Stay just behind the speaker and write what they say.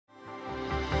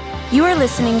You are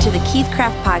listening to the Keith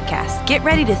Craft Podcast. Get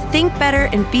ready to think better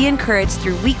and be encouraged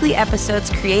through weekly episodes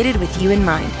created with you in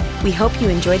mind. We hope you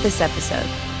enjoyed this episode.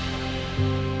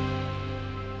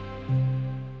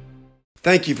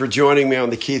 Thank you for joining me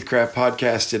on the Keith Craft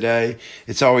Podcast today.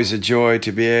 It's always a joy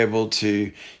to be able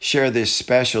to share this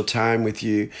special time with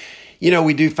you. You know,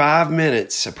 we do 5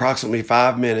 minutes, approximately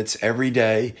 5 minutes every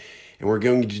day, and we're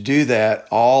going to do that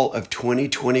all of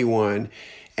 2021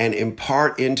 and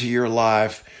impart into your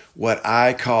life what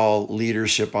I call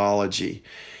leadershipology.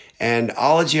 And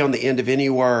ology on the end of any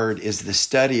word is the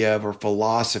study of or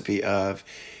philosophy of.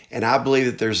 And I believe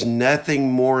that there's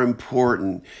nothing more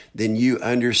important than you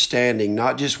understanding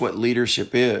not just what leadership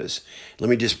is. Let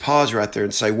me just pause right there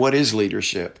and say, what is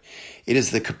leadership? It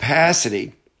is the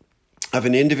capacity of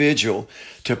an individual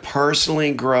to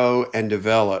personally grow and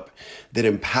develop that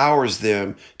empowers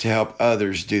them to help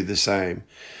others do the same.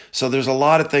 So there's a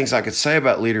lot of things I could say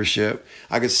about leadership.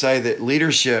 I could say that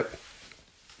leadership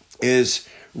is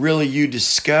really you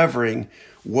discovering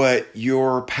what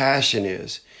your passion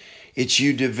is. It's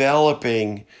you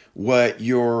developing what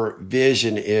your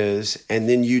vision is, and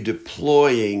then you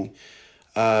deploying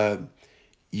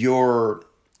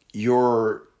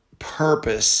your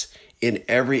purpose in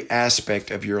every aspect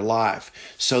of your life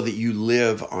so that you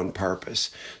live on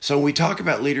purpose. So when we talk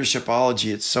about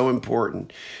leadershipology, it's so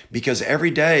important because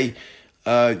every day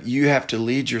you have to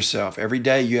lead yourself. Every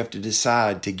day you have to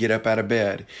decide to get up out of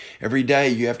bed. Every day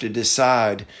you have to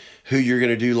decide who you're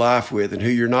going to do life with and who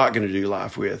you're not going to do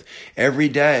life with. Every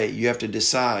day you have to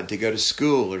decide to go to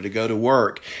school or to go to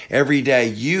work. Every day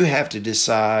you have to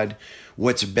decide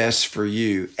what's best for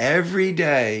you. Every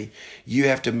day you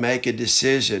have to make a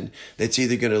decision that's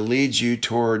either going to lead you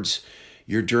towards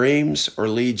your dreams or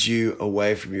lead you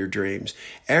away from your dreams.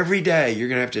 Every day you're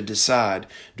going to have to decide,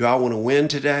 do I want to win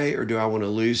today or do I want to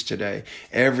lose today?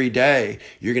 Every day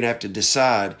you're going to have to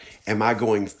decide, am I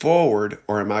going forward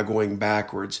or am I going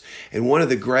backwards? And one of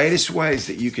the greatest ways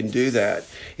that you can do that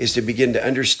is to begin to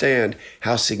understand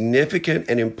how significant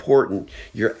and important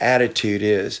your attitude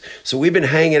is. So we've been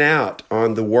hanging out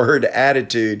on the word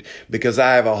attitude because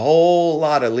I have a whole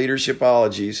lot of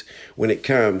leadershipologies when it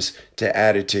comes to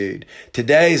attitude.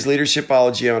 Today's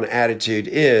leadershipology on attitude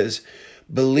is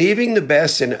believing the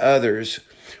best in others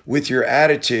with your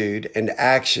attitude and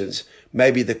actions may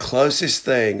be the closest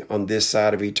thing on this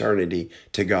side of eternity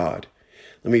to God.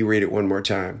 Let me read it one more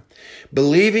time.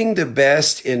 Believing the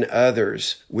best in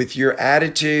others with your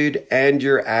attitude and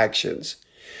your actions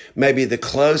may be the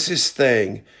closest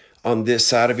thing on this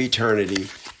side of eternity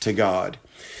to God.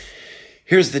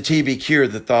 Here's the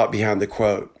TBQ, the thought behind the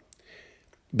quote.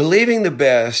 Believing the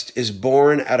best is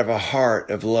born out of a heart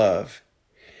of love.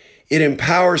 It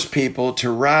empowers people to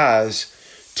rise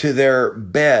to their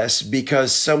best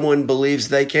because someone believes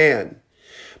they can.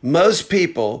 Most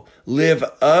people live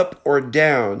up or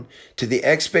down to the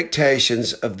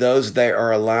expectations of those they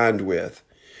are aligned with.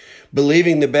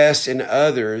 Believing the best in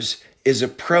others is a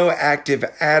proactive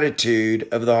attitude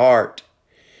of the heart.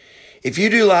 If you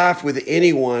do life with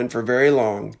anyone for very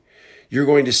long, you're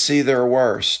going to see their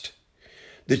worst.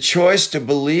 The choice to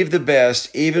believe the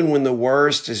best, even when the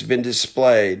worst has been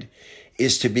displayed,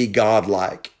 is to be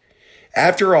godlike.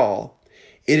 After all,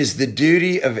 it is the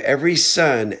duty of every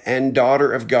son and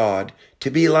daughter of God to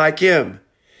be like him.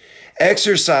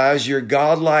 Exercise your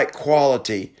godlike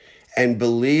quality and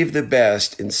believe the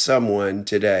best in someone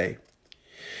today.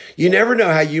 You never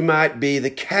know how you might be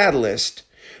the catalyst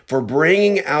for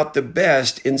bringing out the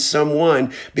best in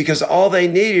someone because all they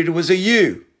needed was a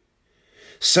you.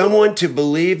 Someone to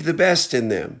believe the best in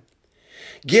them.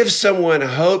 Give someone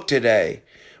hope today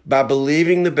by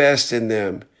believing the best in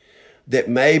them that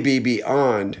may be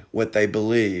beyond what they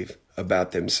believe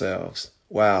about themselves.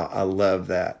 Wow, I love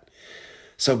that.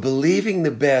 So believing the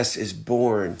best is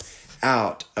born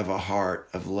out of a heart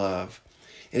of love.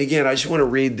 And again, I just want to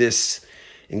read this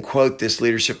and quote this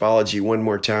leadershipology one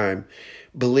more time.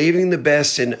 Believing the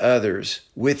best in others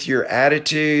with your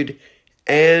attitude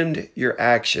and your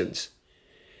actions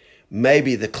may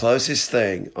be the closest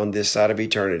thing on this side of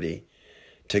eternity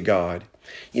to God.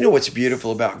 You know what's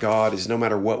beautiful about God is no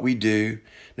matter what we do,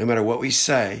 no matter what we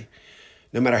say,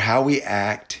 no matter how we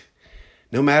act,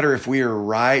 no matter if we are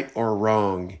right or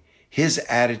wrong, his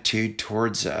attitude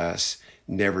towards us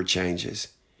never changes.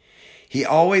 He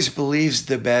always believes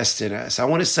the best in us. I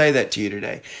want to say that to you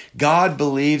today. God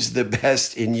believes the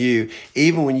best in you,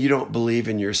 even when you don't believe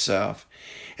in yourself.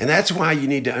 And that's why you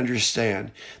need to understand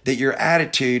that your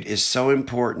attitude is so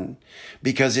important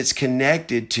because it's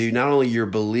connected to not only your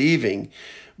believing,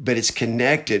 but it's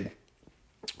connected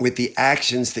with the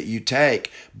actions that you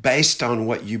take based on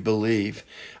what you believe.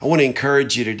 I want to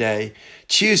encourage you today,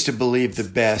 choose to believe the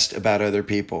best about other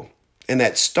people. And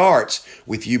that starts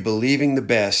with you believing the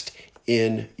best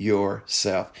in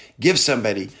yourself. Give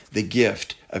somebody the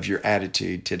gift of your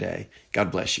attitude today.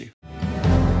 God bless you.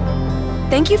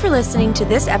 Thank you for listening to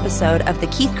this episode of the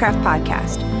Keith Craft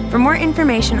Podcast. For more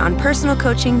information on personal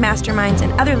coaching, masterminds,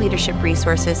 and other leadership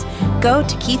resources, go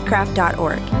to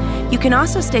keithcraft.org. You can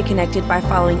also stay connected by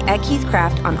following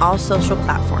 @KeithCraft on all social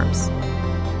platforms.